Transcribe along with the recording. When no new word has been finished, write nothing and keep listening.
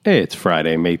Hey, it's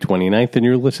Friday, May 29th, and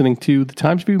you're listening to the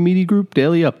Times View Media Group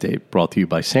Daily Update, brought to you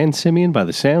by San Simeon by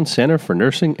the Sound Center for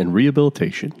Nursing and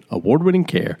Rehabilitation. Award-winning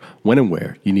care when and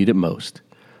where you need it most.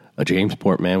 A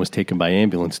Jamesport man was taken by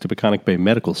ambulance to Peconic Bay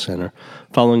Medical Center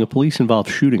following a police-involved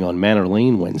shooting on Manor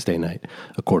Lane Wednesday night,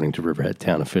 according to Riverhead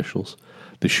town officials.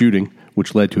 The shooting,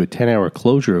 which led to a 10-hour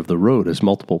closure of the road as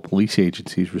multiple police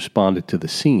agencies responded to the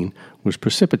scene, was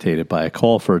precipitated by a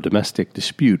call for a domestic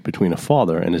dispute between a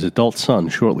father and his adult son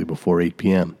shortly before 8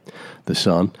 p.m. The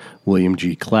son, William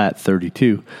G. Klatt,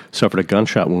 32, suffered a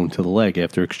gunshot wound to the leg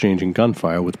after exchanging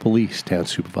gunfire with police, Town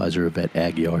Supervisor Yvette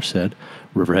Aguiar said.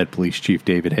 Riverhead Police Chief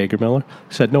David Hagermiller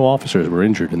said no officers were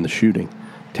injured in the shooting.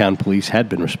 Town police had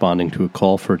been responding to a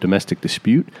call for a domestic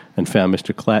dispute and found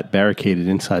Mr. Klatt barricaded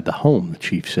inside the home, the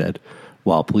chief said.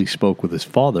 While police spoke with his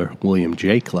father, William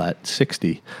J. Klatt,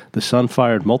 60, the son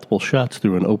fired multiple shots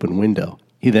through an open window.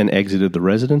 He then exited the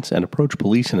residence and approached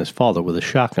police and his father with a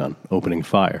shotgun, opening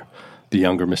fire. The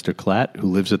younger Mr. Klatt, who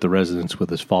lives at the residence with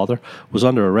his father, was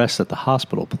under arrest at the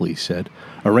hospital, police said.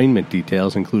 Arraignment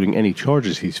details, including any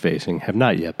charges he's facing, have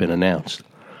not yet been announced.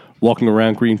 Walking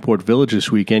around Greenport Village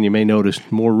this weekend, you may notice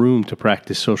more room to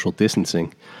practice social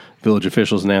distancing. Village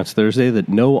officials announced Thursday that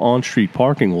no on-street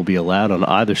parking will be allowed on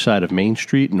either side of Main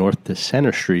Street north to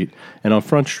Center Street and on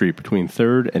Front Street between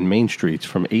 3rd and Main Streets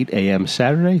from 8 a.m.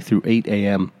 Saturday through 8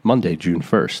 a.m. Monday, June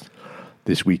 1st.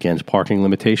 This weekend's parking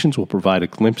limitations will provide a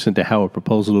glimpse into how a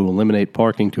proposal to eliminate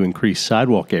parking to increase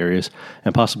sidewalk areas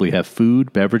and possibly have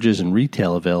food, beverages, and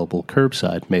retail available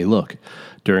curbside may look.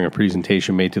 During a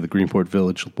presentation made to the Greenport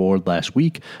Village Board last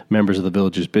week, members of the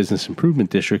village's Business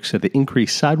Improvement District said the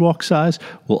increased sidewalk size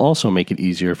will also make it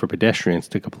easier for pedestrians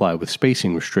to comply with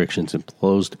spacing restrictions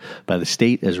imposed by the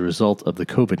state as a result of the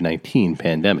COVID-19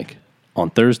 pandemic. On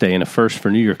Thursday, in a first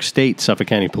for New York State, Suffolk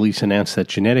County Police announced that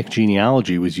genetic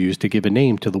genealogy was used to give a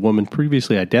name to the woman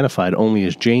previously identified only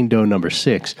as Jane Doe No.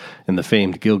 6 in the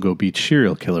famed Gilgo Beach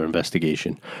serial killer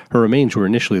investigation. Her remains were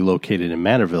initially located in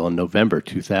Manorville in November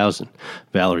 2000.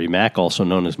 Valerie Mack, also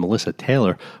known as Melissa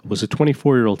Taylor, was a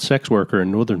 24-year-old sex worker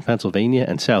in northern Pennsylvania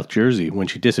and South Jersey when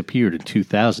she disappeared in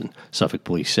 2000, Suffolk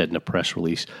Police said in a press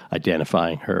release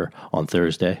identifying her on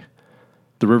Thursday.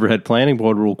 The Riverhead Planning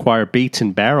Board will require Bates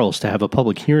 & Barrels to have a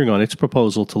public hearing on its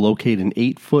proposal to locate an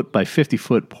 8-foot by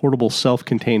 50-foot portable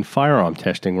self-contained firearm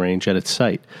testing range at its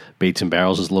site. Bates &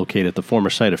 Barrels is located at the former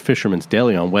site of Fisherman's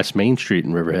Deli on West Main Street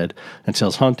in Riverhead and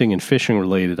sells hunting and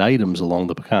fishing-related items along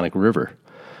the Peconic River.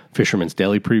 Fisherman's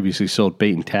Deli previously sold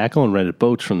bait and tackle and rented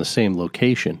boats from the same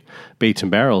location. Bates &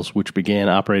 Barrels, which began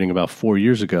operating about 4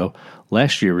 years ago,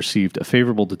 last year received a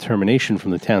favorable determination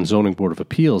from the town zoning board of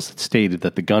appeals that stated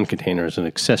that the gun container is an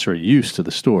accessory use to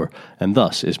the store and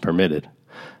thus is permitted.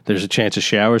 There's a chance of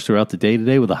showers throughout the day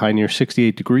today with a high near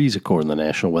 68 degrees, according to the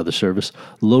National Weather Service.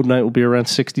 The low tonight will be around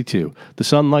 62. The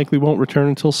sun likely won't return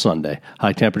until Sunday.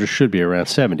 High temperatures should be around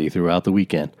 70 throughout the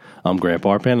weekend. I'm Grant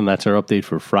Barpan, and that's our update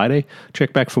for Friday.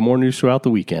 Check back for more news throughout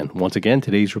the weekend. Once again,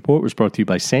 today's report was brought to you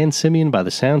by San Simeon by the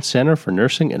Sound Center for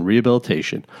Nursing and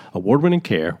Rehabilitation. Award-winning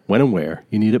care when and where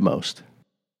you need it most.